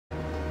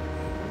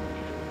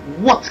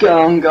What's going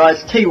on,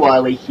 guys? T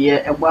Wiley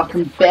here, and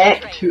welcome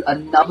back to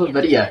another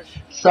video.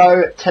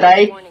 So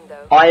today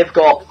I have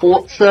got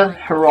Forza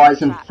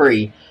Horizon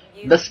 3.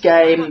 This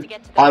game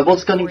I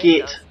was going to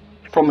get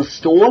from a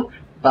store,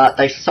 but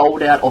they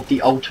sold out of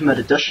the Ultimate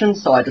Edition,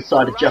 so I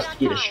decided just to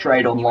get it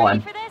straight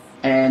online.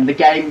 And the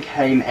game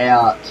came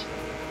out,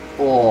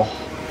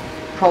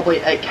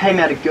 it came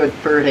out a good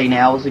 13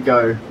 hours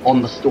ago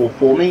on the store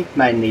for me,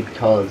 mainly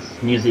because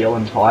New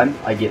Zealand time,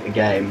 I get the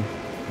game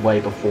way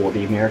before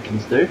the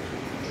Americans do,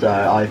 so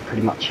I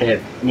pretty much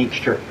have an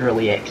extra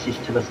early access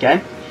to this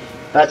game.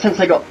 But since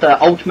I got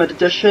the Ultimate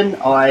Edition,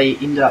 I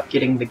ended up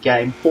getting the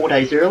game 4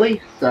 days early,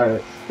 so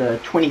it's the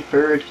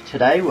 23rd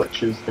today,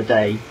 which is the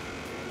day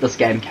this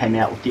game came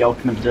out with the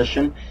Ultimate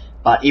Edition.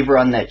 But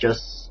everyone that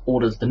just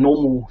orders the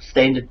normal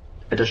standard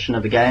edition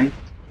of the game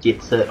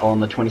gets it on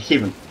the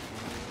 27th.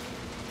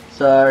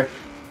 So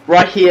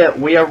right here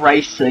we are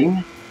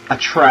racing a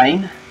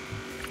train,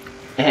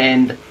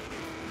 and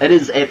it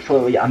is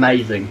absolutely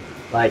amazing.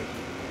 Like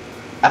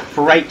a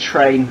freight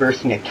train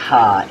versus a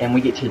car, and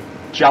we get to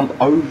jump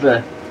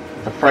over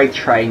the freight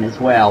train as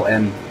well,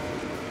 and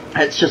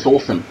it's just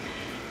awesome.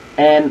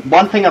 And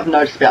one thing I've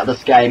noticed about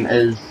this game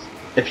is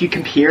if you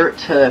compare it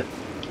to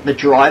the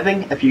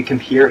driving, if you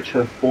compare it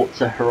to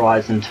Forza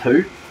Horizon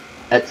 2,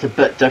 it's a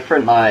bit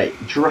different. Like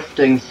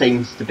drifting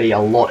seems to be a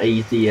lot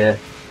easier,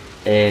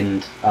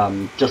 and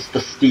just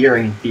the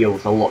steering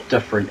feels a lot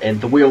different,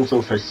 and the wheels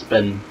also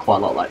spin quite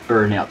a lot. Like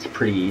Burnout's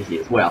pretty easy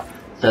as well,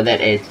 so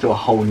that adds to a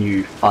whole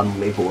new fun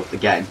level of the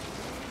game.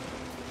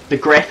 The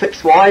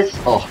graphics wise,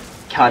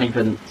 can't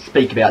even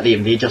speak about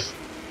them. They're just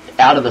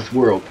out of this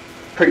world.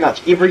 Pretty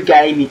much every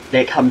game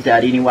that comes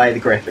out anyway, the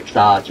graphics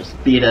are just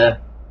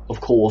better. Of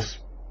course,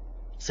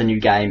 it's a new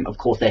game, of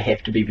course they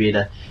have to be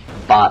better,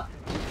 but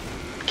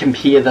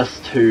compare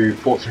this to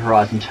Forza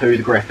Horizon 2,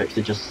 the graphics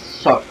are just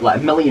so, like,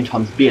 a million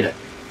times better.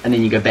 And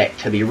then you go back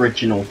to the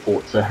original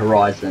Forza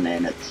Horizon,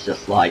 and it's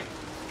just like,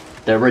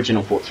 the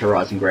original Forza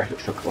Horizon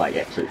graphics look like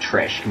absolute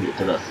trash compared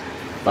to this.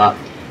 But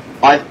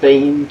I've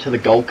been to the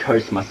Gold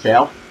Coast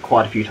myself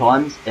quite a few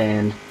times,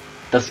 and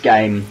this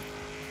game,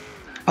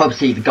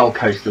 obviously the Gold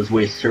Coast is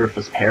where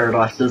Surfers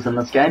Paradise is in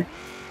this game,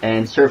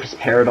 and Surfers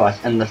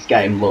Paradise in this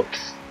game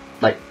looks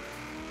like,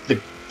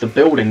 the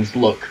buildings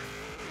look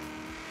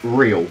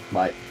real.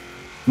 Like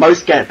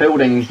most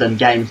buildings in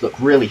games look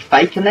really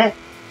fake in that,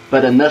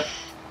 but in this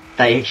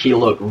they actually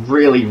look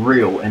really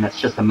real, and it's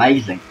just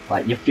amazing.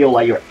 Like you feel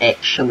like you're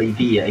actually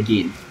there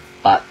again,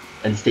 but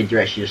instead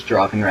you're actually just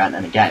driving around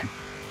in a game.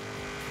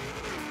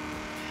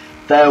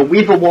 The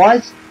weather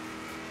wise,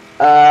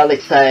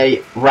 let's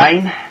say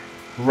rain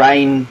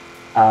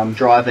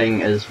driving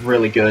is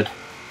really good.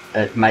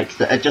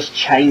 It just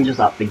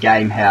changes up the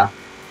game. How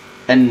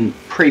in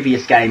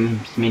previous games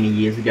many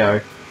years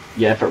ago,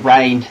 yeah, if it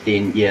rained,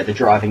 then yeah, the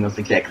driving was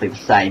exactly the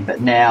same.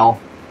 But now,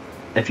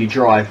 if you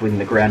drive when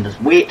the ground is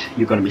wet,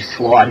 you're going to be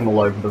sliding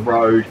all over the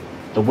road.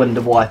 The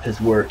window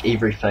wipers work,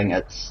 everything.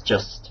 It's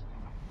just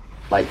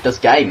like this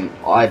game,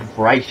 I'd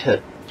rate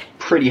it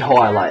pretty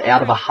high. Like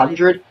out of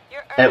 100,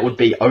 it would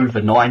be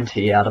over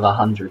 90 out of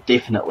 100,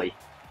 definitely.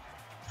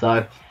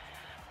 So,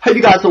 hope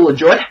you guys all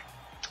enjoyed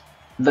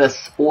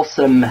this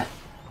awesome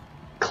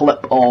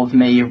clip of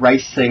me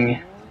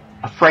racing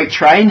a freight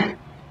train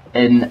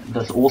in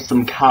this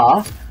awesome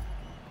car.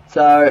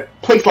 So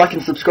please like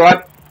and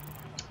subscribe.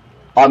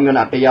 I'm going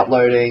to be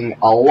uploading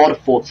a lot of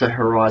Forza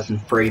Horizon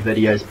 3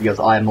 videos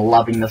because I am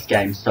loving this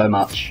game so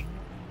much.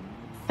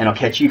 And I'll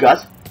catch you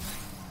guys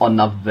on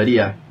another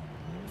video.